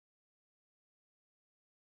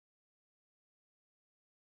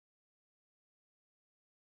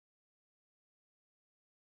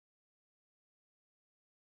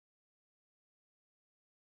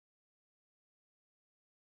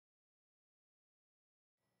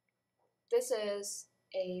This is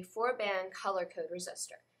a 4-band color code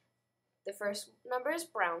resistor. The first number is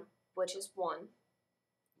brown, which is 1.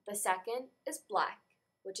 The second is black,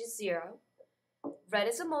 which is 0. Red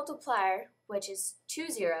is a multiplier, which is 2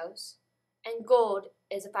 zeros. And gold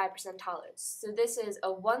is a 5% tolerance. So this is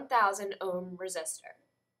a 1000 ohm resistor.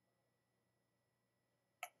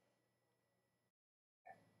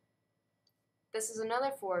 This is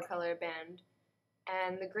another 4-color band,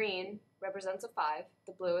 and the green represents a 5,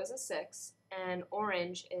 the blue is a 6, and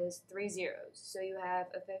orange is 3 zeros. So you have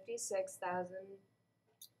a 56,000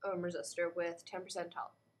 ohm resistor with 10%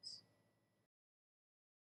 tolerance.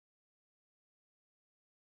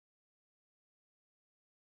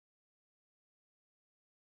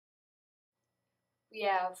 We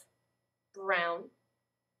have brown,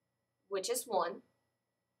 which is 1,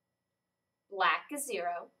 black is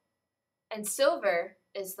 0, and silver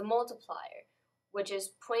is the multiplier, which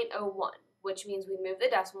is 0.01, which means we move the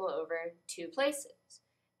decimal over 2 places.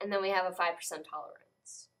 And then we have a 5%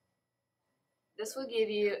 tolerance. This will give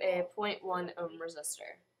you a 0.1 ohm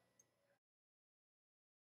resistor.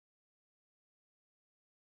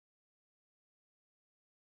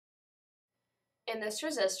 In this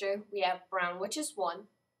resistor, we have brown, which is 1,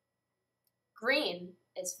 green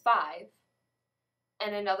is 5,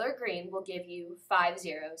 and another green will give you 5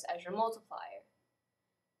 zeros as your multiplier.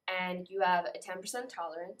 And you have a 10%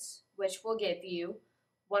 tolerance, which will give you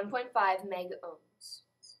 1.5 mega ohms.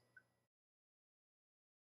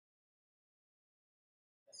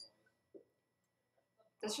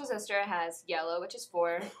 This resistor has yellow, which is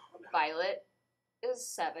 4, violet is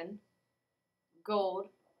 7, gold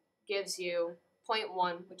gives you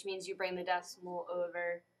 0.1, which means you bring the decimal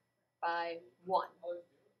over by 1.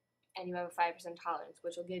 And you have a 5% tolerance,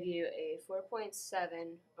 which will give you a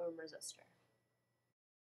 4.7 ohm resistor.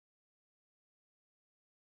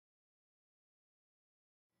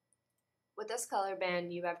 With this color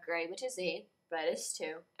band, you have gray, which is 8, red is 2,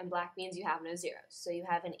 and black means you have no zeros. So you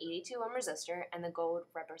have an 82 ohm resistor, and the gold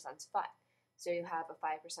represents 5. So you have a 5%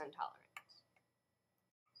 tolerance.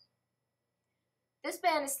 This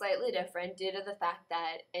band is slightly different due to the fact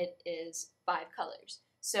that it is 5 colors.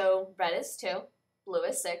 So red is 2, blue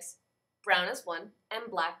is 6, brown is 1,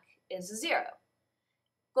 and black is a 0.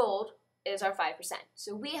 Gold is our 5%.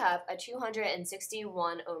 So we have a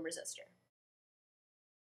 261 ohm resistor.